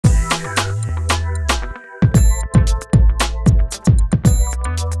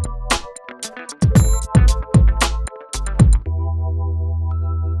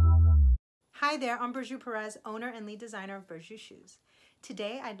there, I'm Burju Perez, owner and lead designer of Burju Shoes.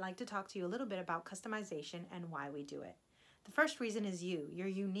 Today, I'd like to talk to you a little bit about customization and why we do it. The first reason is you're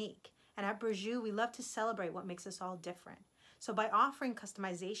unique. And at Burju, we love to celebrate what makes us all different. So by offering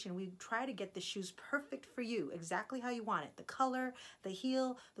customization, we try to get the shoes perfect for you, exactly how you want it. The color, the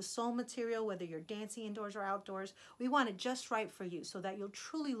heel, the sole material, whether you're dancing indoors or outdoors, we want it just right for you so that you'll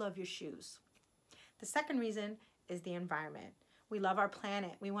truly love your shoes. The second reason is the environment. We love our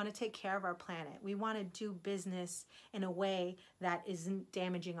planet. We want to take care of our planet. We want to do business in a way that isn't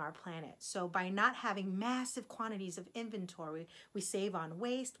damaging our planet. So by not having massive quantities of inventory, we save on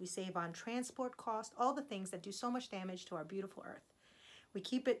waste, we save on transport costs, all the things that do so much damage to our beautiful earth. We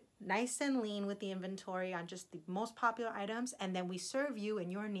keep it nice and lean with the inventory on just the most popular items, and then we serve you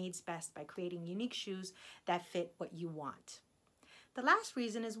and your needs best by creating unique shoes that fit what you want. The last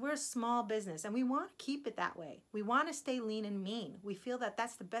reason is we're a small business and we want to keep it that way. We want to stay lean and mean. We feel that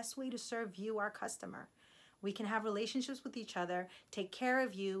that's the best way to serve you, our customer. We can have relationships with each other, take care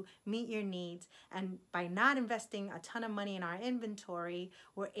of you, meet your needs, and by not investing a ton of money in our inventory,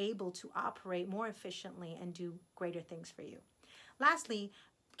 we're able to operate more efficiently and do greater things for you. Lastly,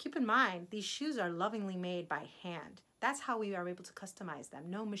 keep in mind, these shoes are lovingly made by hand. That's how we are able to customize them.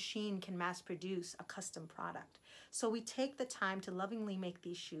 No machine can mass produce a custom product. So we take the time to lovingly make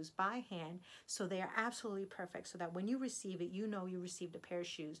these shoes by hand so they are absolutely perfect so that when you receive it, you know you received a pair of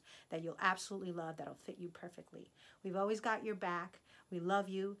shoes that you'll absolutely love, that'll fit you perfectly. We've always got your back. We love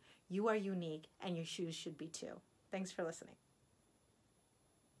you. You are unique, and your shoes should be too. Thanks for listening.